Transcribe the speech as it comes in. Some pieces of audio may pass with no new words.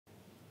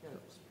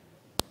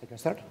I can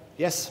start?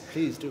 Yes,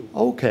 please do.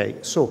 Okay,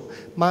 so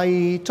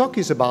my talk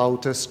is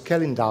about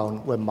scaling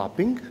down web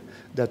mapping,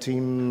 that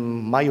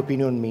in my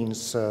opinion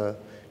means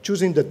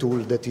choosing the tool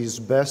that is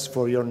best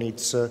for your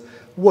needs,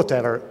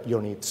 whatever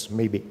your needs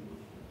may be.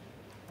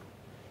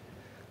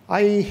 I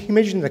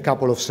imagined a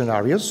couple of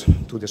scenarios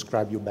to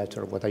describe you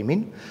better what I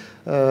mean.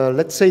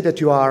 Let's say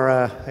that you are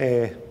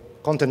a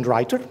content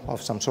writer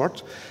of some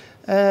sort,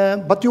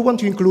 but you want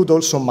to include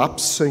also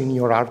maps in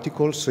your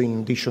articles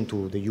in addition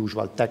to the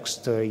usual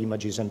text,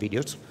 images, and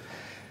videos.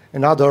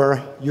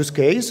 Another use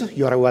case,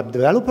 you are a web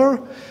developer,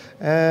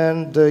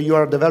 and you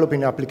are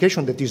developing an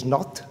application that is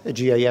not a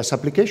GIS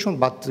application,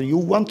 but you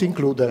want to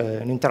include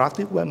an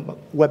interactive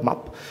web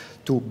map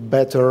to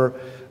better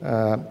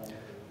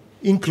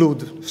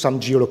include some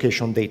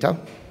geolocation data.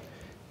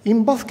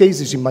 In both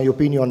cases, in my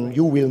opinion,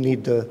 you will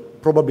need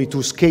probably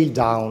to scale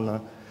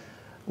down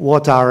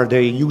what are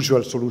the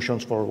usual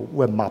solutions for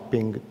web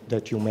mapping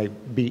that you may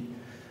be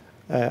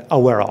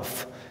aware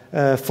of.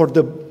 For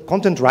the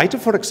content writer,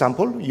 for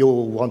example, you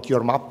want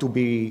your map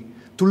to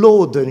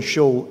load and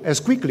show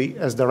as quickly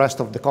as the rest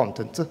of the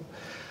content.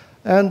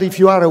 And if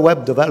you are a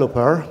web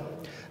developer,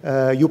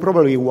 you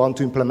probably want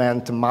to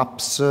implement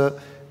maps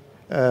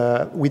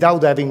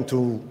without having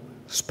to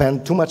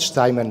spend too much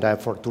time and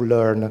effort to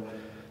learn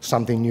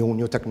something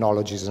new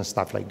technologies and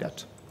stuff like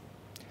that.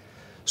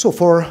 So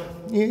for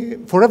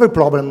every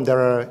problem,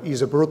 there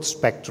is a broad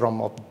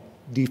spectrum of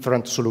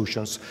different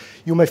solutions.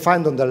 You may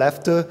find on the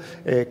left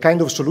a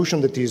kind of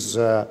solution that is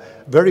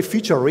very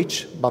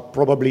feature-rich, but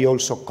probably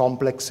also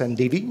complex and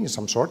heavy in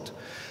some sort.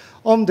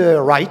 On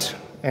the right,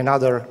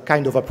 another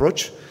kind of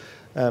approach,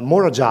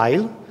 more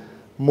agile,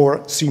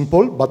 more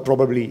simple, but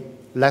probably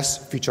less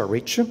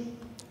feature-rich.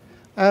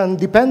 And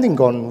depending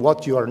on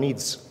what your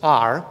needs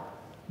are,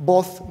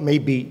 both may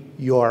be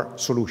your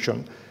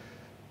solution.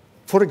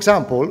 For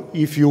example,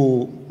 if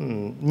you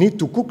need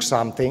to cook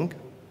something,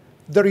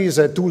 there is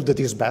a tool that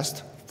is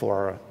best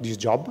for this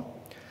job.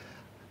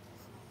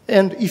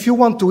 And if you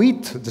want to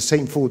eat the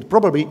same food,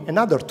 probably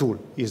another tool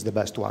is the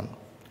best one.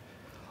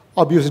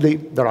 Obviously,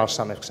 there are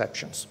some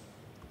exceptions.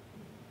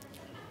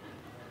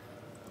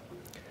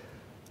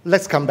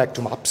 Let's come back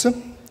to maps.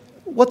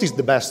 What is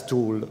the best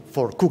tool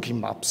for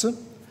cooking maps?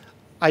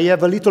 I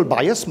have a little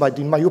bias, but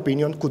in my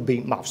opinion, could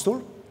be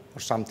MapStore, or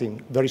something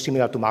very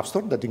similar to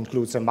MapStore that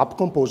includes a map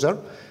composer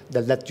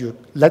that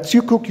lets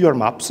you cook your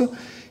maps.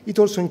 It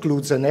also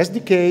includes an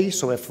SDK,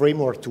 so a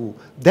framework to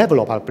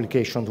develop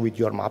applications with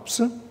your maps.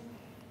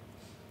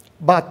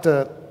 But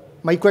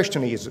my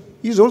question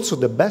is also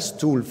the best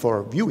tool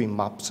for viewing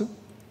maps?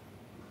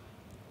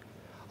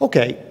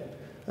 Okay,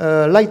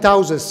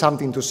 Lighthouse has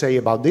something to say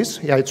about this.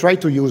 I try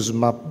to use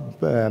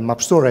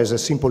MapStore as a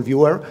simple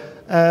viewer,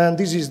 and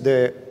this is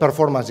the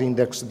performance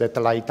index that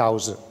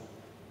Lighthouse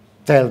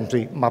tells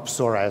me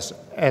MapStore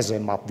as a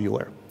map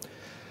viewer.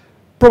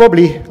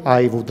 Probably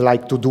I would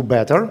like to do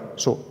better,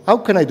 so how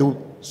can I do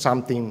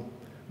something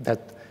that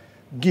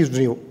gives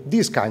you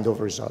this kind of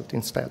result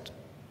instead?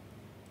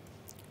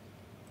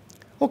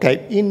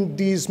 Okay, in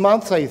this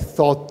month I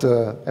thought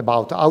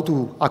about how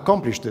to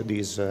accomplish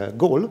this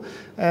goal,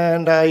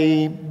 and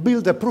I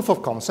built a proof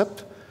of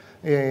concept,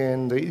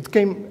 and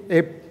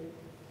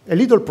a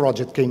little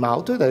project came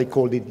out that I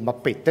called it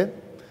Mappette.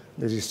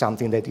 This is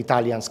something that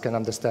Italians can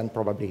understand,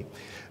 probably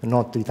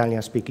not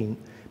Italian-speaking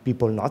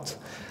people not.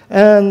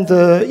 And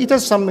it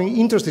has some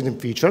interesting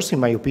features, in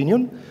my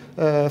opinion.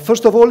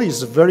 First of all,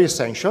 it's very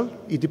essential.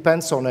 It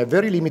depends on a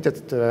very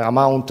limited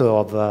amount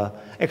of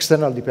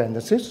external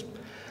dependencies.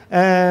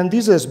 And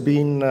this has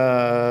been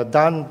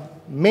done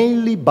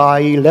mainly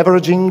by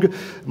leveraging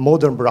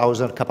modern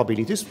browser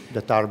capabilities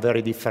that are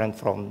very different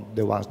from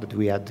the ones that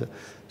we had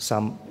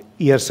some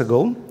years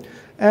ago.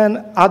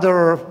 And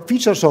other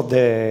features of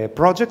the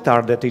project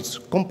are that it's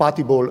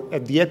compatible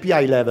at the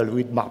API level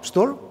with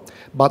MapStore,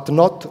 but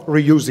not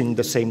reusing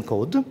the same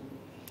code.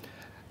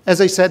 As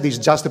I said, it's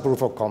just a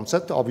proof of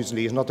concept.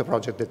 Obviously, it's not a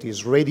project that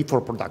is ready for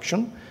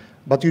production,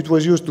 but it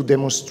was used to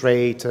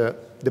demonstrate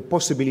the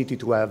possibility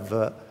to have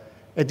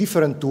a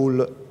different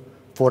tool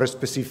for a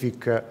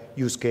specific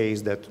use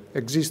case that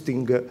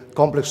existing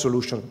complex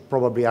solutions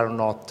probably are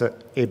not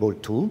able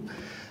to.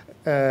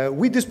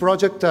 With this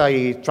project,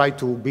 I tried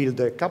to build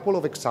a couple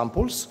of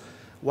examples.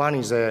 One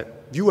is a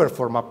viewer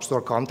for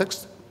MapStore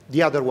context.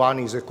 The other one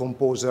is a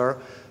composer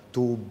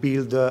to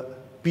build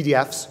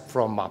PDFs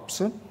from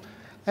maps.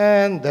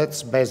 And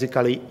that's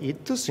basically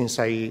it, since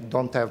I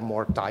don't have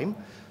more time.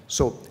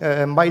 So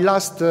my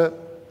last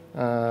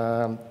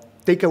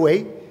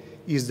takeaway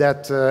is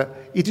that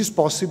it is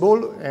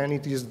possible, and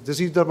it is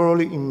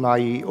desirable, in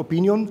my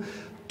opinion,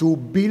 to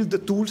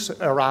build tools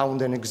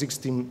around an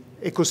existing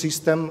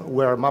ecosystem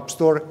where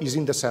MapStore is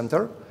in the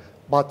center,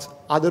 but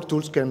other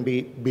tools can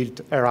be built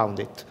around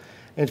it.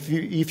 And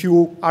if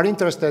you are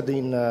interested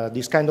in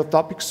these kind of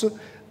topics,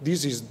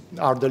 these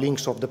are the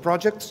links of the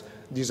projects.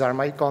 These are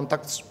my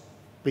contacts.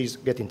 Please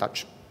get in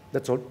touch.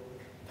 That's all.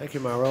 Thank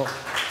you, Mauro.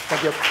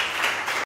 Thank you.